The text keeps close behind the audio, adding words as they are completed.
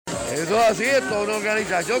Eso es así, es toda una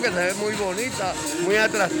organización que se ve muy bonita, muy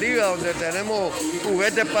atractiva, donde tenemos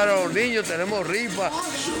juguetes para los niños, tenemos rifas,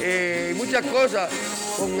 muchas cosas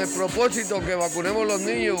con el propósito que vacunemos a los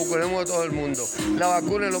niños y vacunemos a todo el mundo. La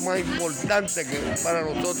vacuna es lo más importante para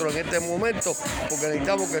nosotros en este momento, porque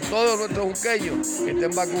necesitamos que todos nuestros juqueños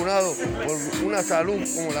estén vacunados por una salud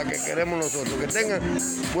como la que queremos nosotros, que tengan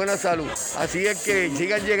buena salud. Así es que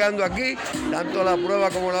sigan llegando aquí, tanto la prueba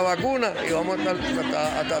como la vacuna, y vamos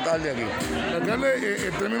a tratar de aquí. Alcalde,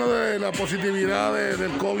 en términos de la positividad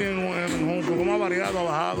del COVID en Juncos, ¿cómo ha variado, ha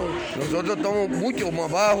bajado? Nosotros estamos mucho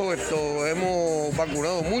más bajos, hemos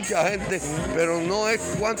vacunado mucha gente, pero no es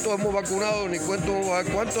cuánto hemos vacunado ni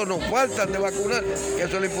cuánto nos faltan de vacunar, que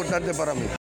eso es lo importante para mí.